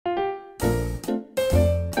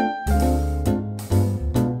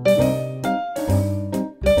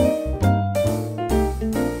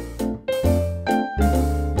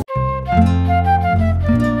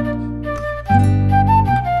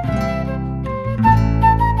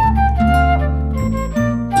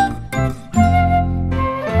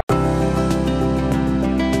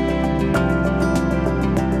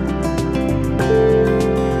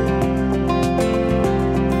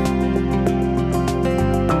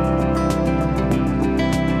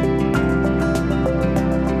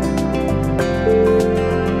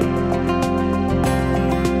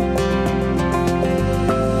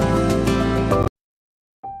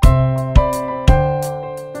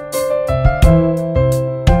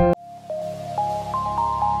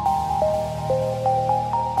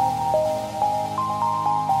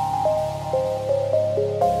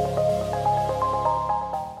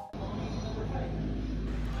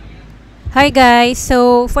Hi guys,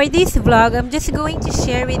 so for this vlog, I'm just going to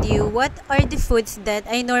share with you what are the foods that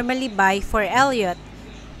I normally buy for Elliot.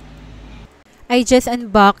 I just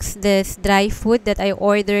unboxed this dry food that I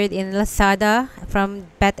ordered in Lazada from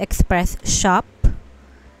Pet Express shop.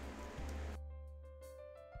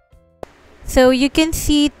 So you can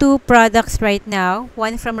see two products right now,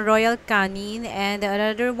 one from Royal Canin and the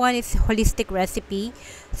other one is Holistic Recipe.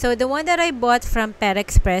 So the one that I bought from Pet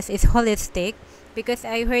Express is Holistic because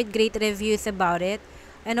I heard great reviews about it.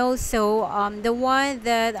 And also, the one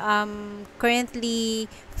that I'm currently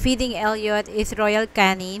feeding Elliot is Royal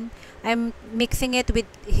Canin. I'm mixing it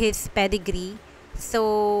with his pedigree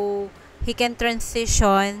so he can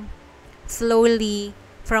transition slowly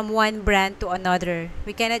from one brand to another.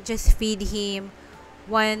 We cannot just feed him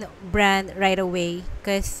one brand right away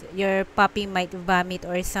because your puppy might vomit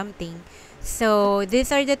or something. So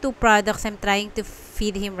these are the two products I'm trying to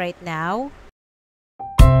feed him right now.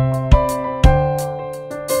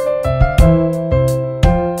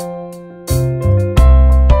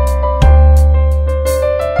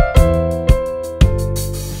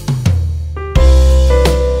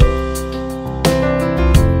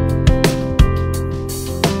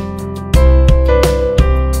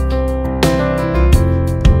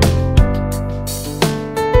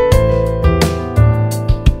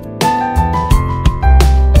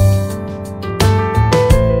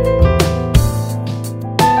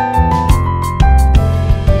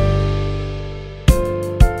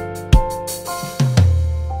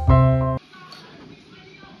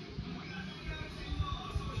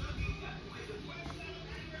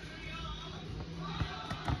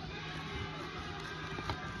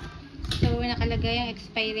 So, nakalagay ang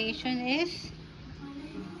expiration is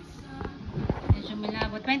medyo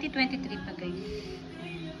malabo. 2023 pa guys.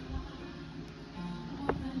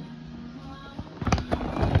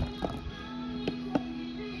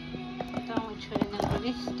 Ito ang itsura ng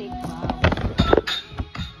holistic. Wow.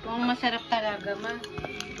 Mukhang masarap talaga ma.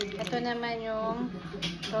 Ito naman yung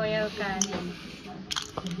Royal Canin.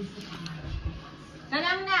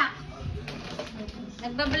 Salam na!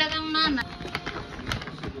 Nagbablog ang mama.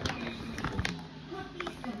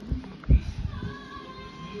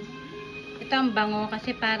 Ito ang bango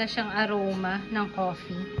kasi para siyang aroma ng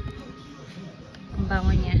coffee. Ang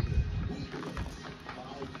bango niya.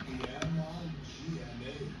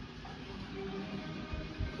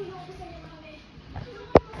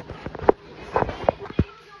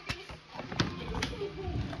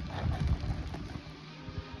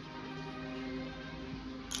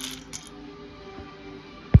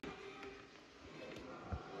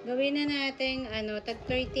 Gawin na natin tag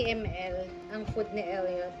 30 ml ang food ni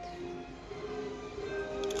Elliot.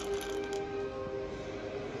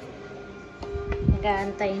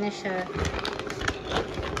 Nag-aantay na siya.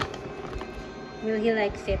 Will he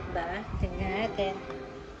likes it ba? Tignan natin.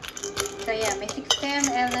 So yeah, may 60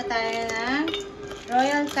 ml na tayo ng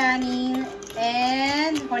Royal Canin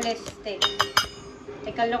and Holistic.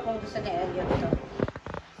 Teka lang kung gusto ni Elliot to.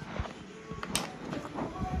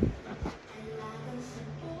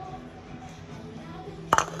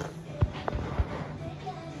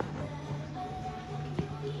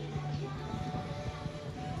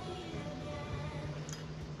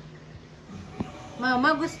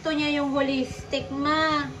 Mama, gusto niya yung holistic,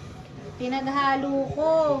 ma. Pinaghalo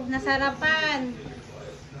ko. Nasarapan.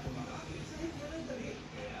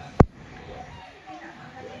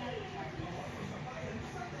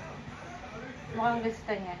 Mukhang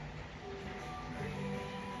gusto niya.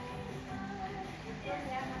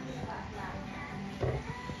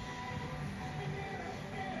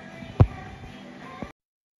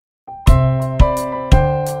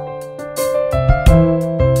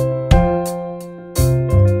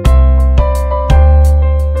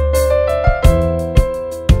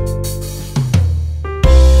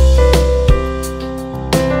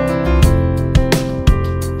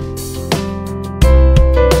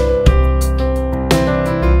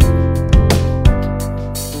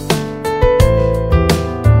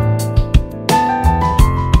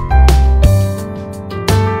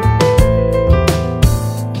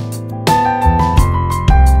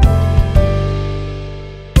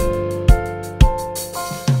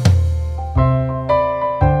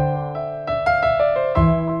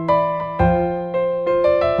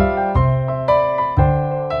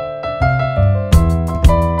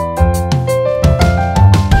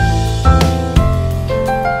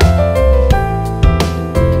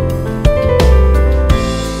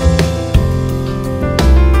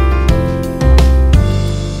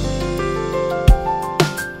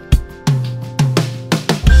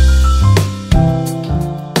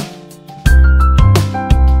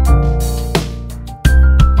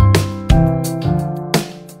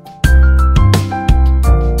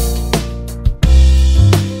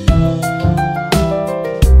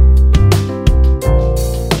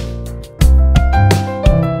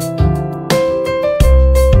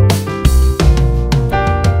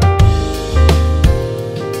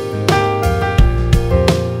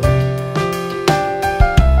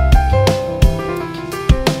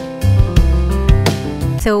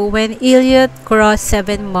 when Eliott crossed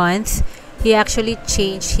 7 months, he actually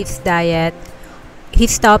changed his diet. He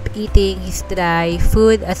stopped eating his dry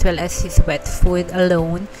food as well as his wet food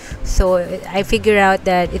alone. So I figured out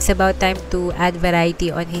that it's about time to add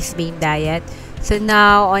variety on his main diet. So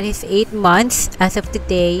now on his 8 months, as of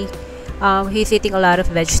today, he's eating a lot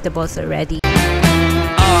of vegetables already.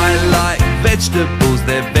 I like vegetables,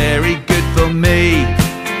 they're very good for me.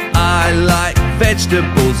 I like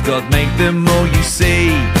vegetables, God make them all, you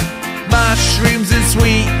see. Mushrooms and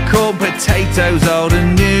sweet corn, potatoes old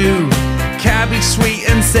and new, cabbage, sweet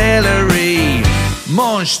and celery,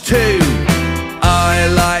 mange too.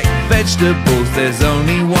 I like vegetables, there's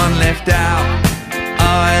only one left out.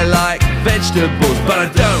 I like vegetables, but I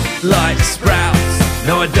don't like sprouts.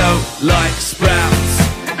 No, I don't like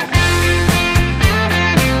sprouts.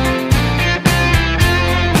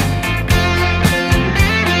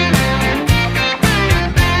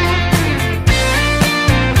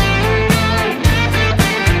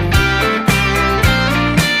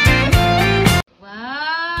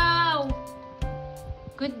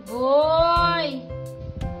 Good boy!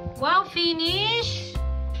 Wow, finish!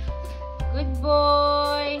 Good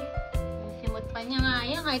boy! Simot pa niya nga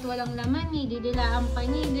yan kahit walang laman eh. Didilaan pa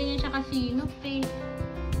niya. Hindi niya siya kasinop eh.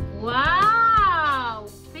 Wow!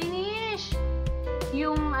 Finish!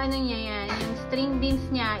 Yung ano niya yan, yung string beans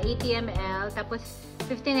niya, 80 ml. Tapos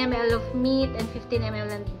 15 ml of meat and 15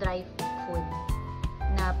 ml ng dry food.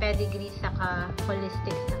 Na pedigree saka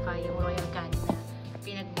holistic saka yung royal canin na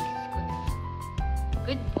pinag-mix ko na.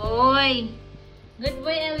 Good boy! Good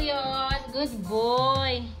boy, Eliott! Good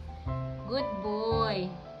boy! Good boy!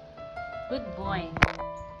 Good boy!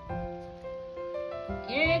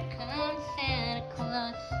 Here comes Santa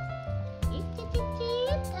Claus!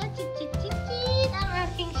 It-it-it-it! At-it-it-it! Ang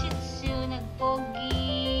aking Shih Tzu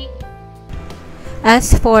nagpogi!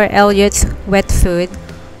 As for Eliott's wet food,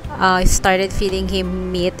 I started feeding him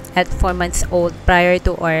meat at 4 months old prior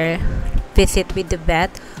to our visit with the vet.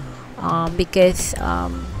 Because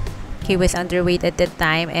he was underweight at that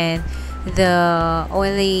time, and the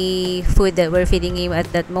only food that we're feeding him at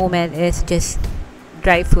that moment is just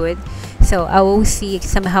dry food. So AOC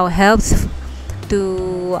somehow helps to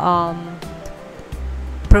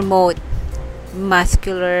promote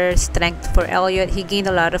muscular strength for Eliott. He gained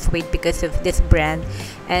a lot of weight because of this brand,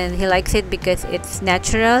 and he likes it because it's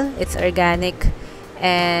natural, it's organic,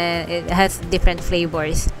 and it has different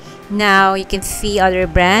flavors. Now you can see other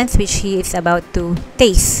brands which he is about to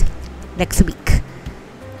taste next week.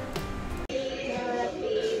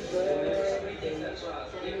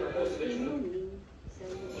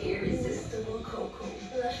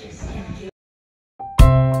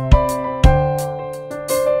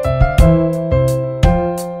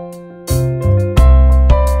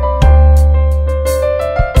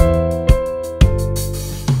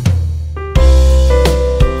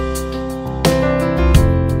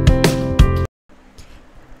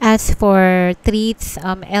 As for treats,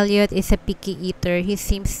 Eliott is a picky eater. He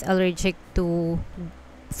seems allergic to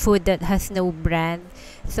food that has no brand.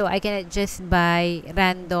 So I cannot just buy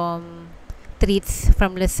random treats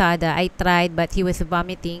from Lazada. I tried, but he was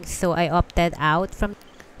vomiting, so I opted out from.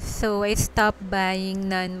 So I stopped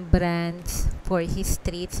buying non-brands for his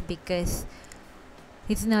treats because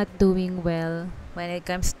he's not doing well when it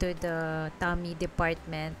comes to the tummy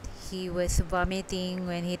department. He was vomiting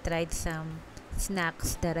when he tried some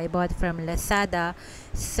snacks that I bought from Lazada,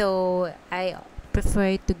 so I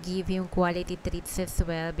prefer to give him quality treats as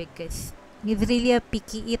well because he's really a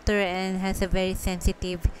picky eater and has a very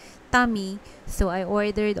sensitive tummy. So I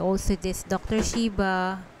ordered also this Dr.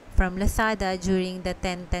 Shiba from Lazada during the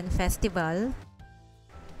 10/10 festival.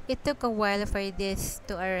 It took a while for this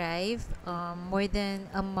to arrive, more than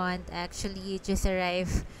a month actually. It just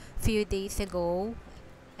arrived few days ago.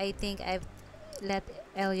 I think I've let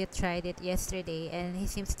Eliott tried it yesterday and he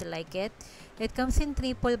seems to like it. It comes in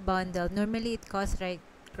triple bundle. Normally it costs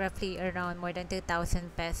roughly around more than 2,000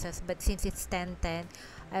 pesos, but since it's 10/10,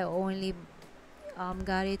 I only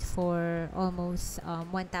got it for almost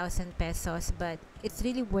 1,000 pesos, but it's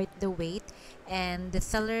really worth the wait. And the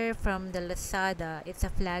seller from the Lazada, it's a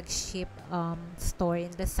flagship store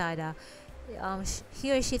in Lazada. He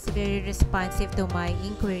or she's very responsive to my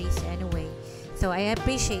inquiries anyway, so I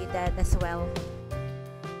appreciate that as well.